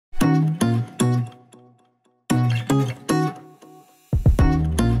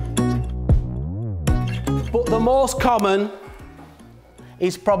most common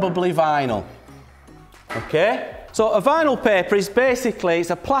is probably vinyl. Okay? So a vinyl paper is basically, it's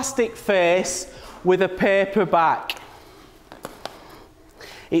a plastic face with a paper back.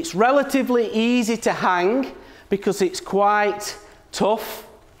 It's relatively easy to hang because it's quite tough,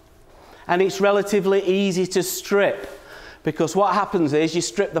 and it's relatively easy to strip because what happens is you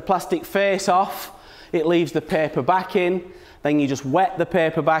strip the plastic face off, it leaves the paper back in, then you just wet the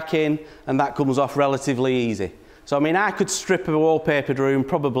paper back in and that comes off relatively easy. So I mean, I could strip a wallpapered room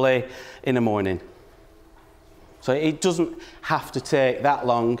probably in a morning. So it doesn't have to take that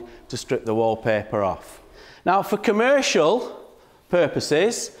long to strip the wallpaper off. Now for commercial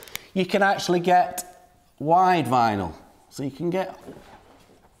purposes, you can actually get wide vinyl. So you can get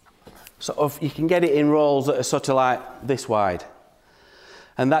you can get it in rolls that are sort of like this wide.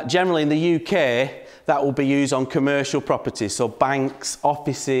 And that generally in the UK, that will be used on commercial properties, so banks,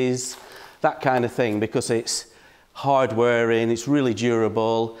 offices, that kind of thing, because it's hard wearing, it's really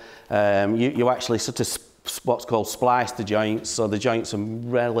durable. You actually sort of what's called splice the joints, so the joints are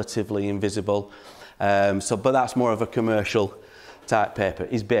relatively invisible. But that's more of a commercial type paper.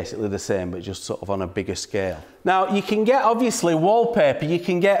 It's basically the same, but just sort of on a bigger scale. Now you can get obviously wallpaper, you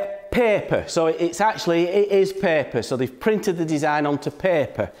can get paper, so it is paper, so they've printed the design onto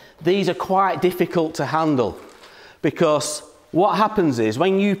paper. These are quite difficult to handle because what happens is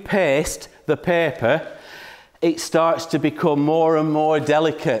when you paste the paper, it starts to become more and more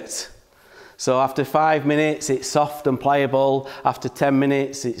delicate. So after 5 minutes it's soft and pliable, after 10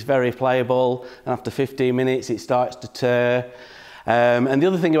 minutes it's very pliable, and after 15 minutes it starts to tear. And the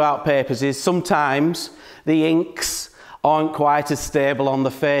other thing about papers is sometimes the inks aren't quite as stable on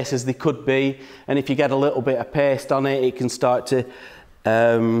the face as they could be, and if you get a little bit of paste on it, it can start to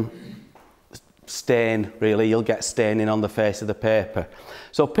stain, really. You'll get staining on the face of the paper.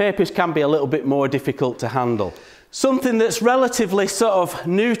 So papers can be a little bit more difficult to handle. Something that's relatively sort of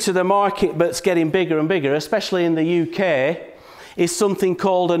new to the market but it's getting bigger and bigger, especially in the UK, is something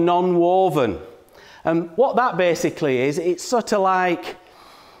called a non-woven. And what that basically is, it's sort of like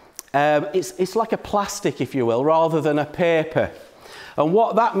it's like a plastic, if you will, rather than a paper. And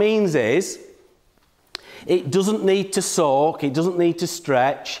what that means is it doesn't need to soak, it doesn't need to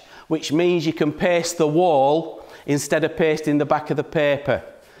stretch, which means you can paste the wall instead of pasting the back of the paper.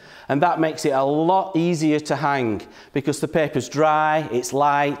 And that makes it a lot easier to hang because the paper's dry, it's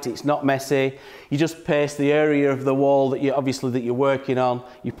light, it's not messy. You just paste the area of the wall that you're working on,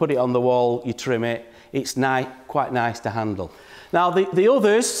 you put it on the wall, you trim it. It's quite nice to handle. Now the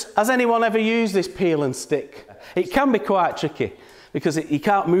others, has anyone ever used this peel and stick? It can be quite tricky because you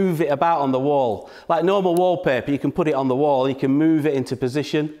can't move it about on the wall. Like normal wallpaper, you can put it on the wall, you can move it into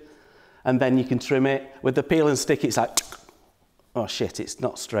position and then you can trim it. With the peel and stick, it's like, oh shit, it's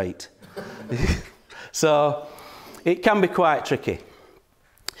not straight. So it can be quite tricky.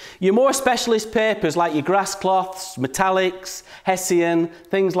 Your more specialist papers like your grass cloths, metallics, Hessian,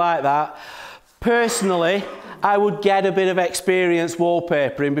 things like that, personally, I would get a bit of experience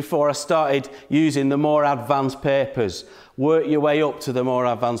wallpapering before I started using the more advanced papers. Work your way up to the more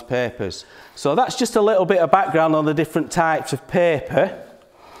advanced papers. So that's just a little bit of background on the different types of paper.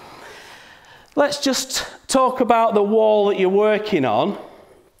 Let's just talk about the wall that you're working on.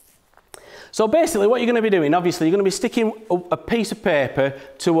 So basically what you're going to be doing, obviously you're going to be sticking a piece of paper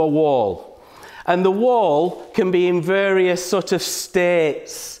to a wall. And the wall can be in various sort of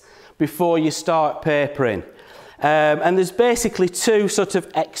states before you start papering. And there's basically two sort of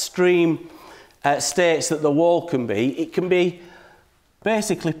extreme states that the wall can be. It can be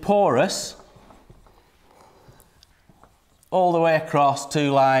basically porous all the way across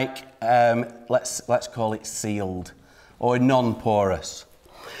to like, let's call it sealed or non-porous.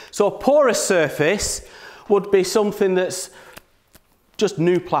 So a porous surface would be something that's just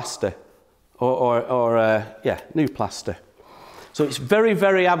new plaster yeah, new plaster. So it's very,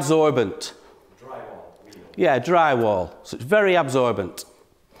 very absorbent. Yeah, drywall. So it's very absorbent.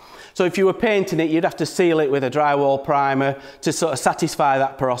 So if you were painting it, you'd have to seal it with a drywall primer to sort of satisfy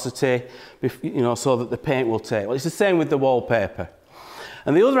that porosity, you know, so that the paint will take. Well, it's the same with the wallpaper.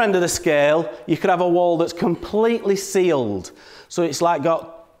 And the other end of the scale, you could have a wall that's completely sealed. So it's like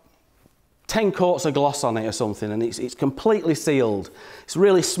got 10 coats of gloss on it or something, and it's completely sealed. It's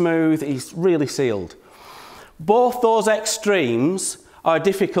really smooth, it's really sealed. Both those extremes are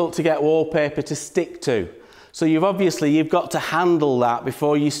difficult to get wallpaper to stick to. So you've got to handle that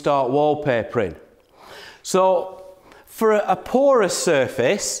before you start wallpapering. So for a porous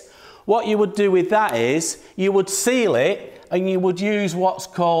surface, what you would do with that is you would seal it and you would use what's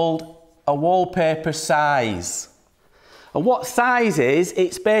called a wallpaper size. And what size is,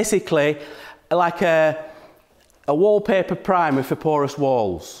 it's basically like a a wallpaper primer for porous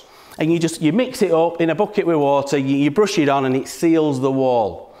walls. And you mix it up in a bucket with water, you brush it on and it seals the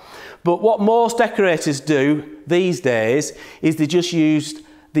wall. But what most decorators do these days is they just use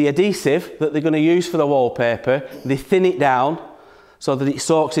the adhesive that they're going to use for the wallpaper, they thin it down so that it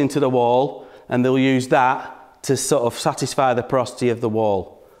soaks into the wall, and they'll use that to sort of satisfy the porosity of the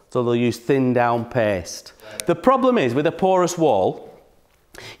wall. So they'll use thin down paste. The problem is with a porous wall,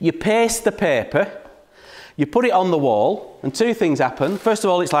 you paste the paper, you put it on the wall, and two things happen. First of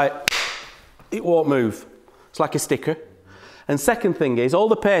all, it's like, it won't move. It's like a sticker. And second thing is, all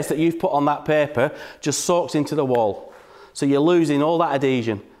the paste that you've put on that paper just soaks into the wall. So you're losing all that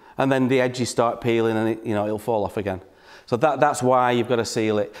adhesion, and then the edges start peeling and it'll fall off again. So that's why you've got to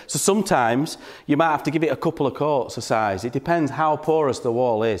seal it. So sometimes you might have to give it a couple of coats of size. It depends how porous the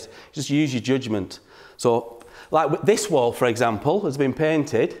wall is. Just use your judgment. So like this wall, for example, has been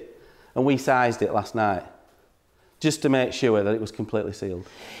painted, and we sized it last night just to make sure that it was completely sealed.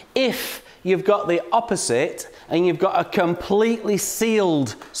 If you've got the opposite and you've got a completely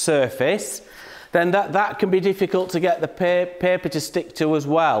sealed surface, then that can be difficult to get the paper to stick to as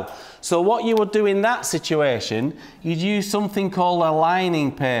well. So what you would do in that situation, you'd use something called a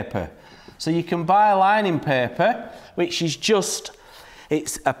lining paper. So you can buy a lining paper, which is just a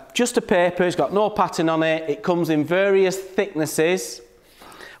paper, it's got no pattern on it, it comes in various thicknesses,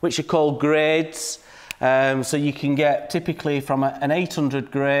 which are called grades. So you can get typically from an 800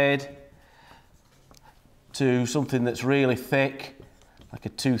 grade to something that's really thick, like a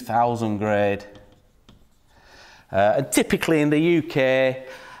 2000 grade. And typically in the UK,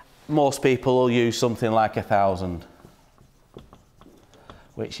 most people will use something like 1000,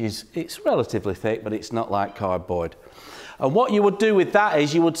 it's relatively thick, but it's not like cardboard. And what you would do with that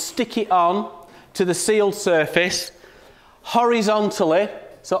is you would stick it on to the sealed surface horizontally,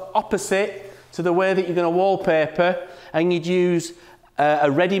 so opposite to the way that you're going to wallpaper, and you'd use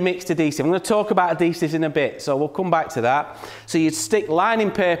a ready mixed adhesive. I'm going to talk about adhesives in a bit, so we'll come back to that. So you'd stick lining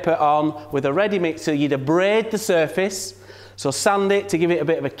paper on with a ready mix, so you'd abrade the surface, so sand it to give it a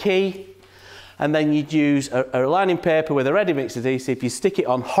bit of a key, and then you'd use a lining paper with a ready mixed adhesive, you stick it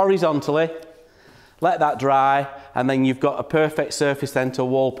on horizontally, let that dry, and then you've got a perfect surface then to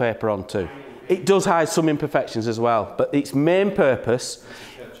wallpaper onto. It does hide some imperfections as well, but its main purpose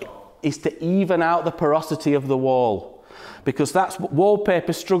is to even out the porosity of the wall. Because that's what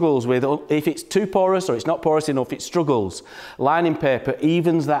wallpaper struggles with. If it's too porous or it's not porous enough, it struggles. Lining paper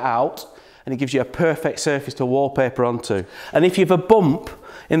evens that out, and it gives you a perfect surface to wallpaper onto. And if you have a bump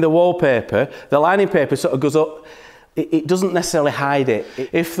in the wallpaper, the lining paper sort of goes up, it doesn't necessarily hide it.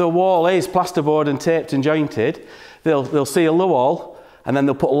 If the wall is plasterboard and taped and jointed, they'll seal the wall, and then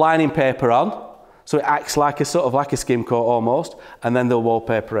they'll put lining paper on, so it acts like a skim coat almost, and then they'll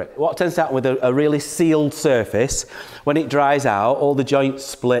wallpaper it. What tends to happen with a really sealed surface, when it dries out, all the joints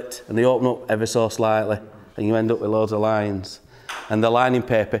split and they open up ever so slightly, and you end up with loads of lines. And the lining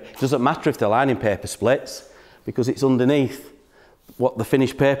paper, it doesn't matter if the lining paper splits, because it's underneath what the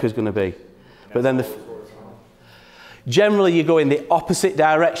finished paper is going to be. But then generally you go in the opposite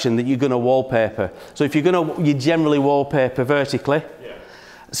direction that you're going to wallpaper. So if you generally wallpaper vertically.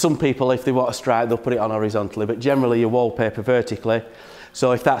 Some people, if they want a stripe, they'll put it on horizontally, but generally you wallpaper vertically.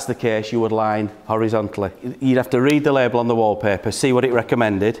 So if that's the case, you would line horizontally. You'd have to read the label on the wallpaper, see what it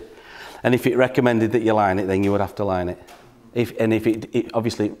recommended, and if it recommended that you line it, then you would have to line it. If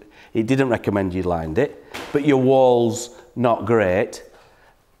obviously it didn't recommend you lined it, but your wall's not great,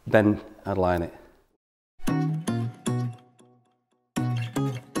 then I'd line it.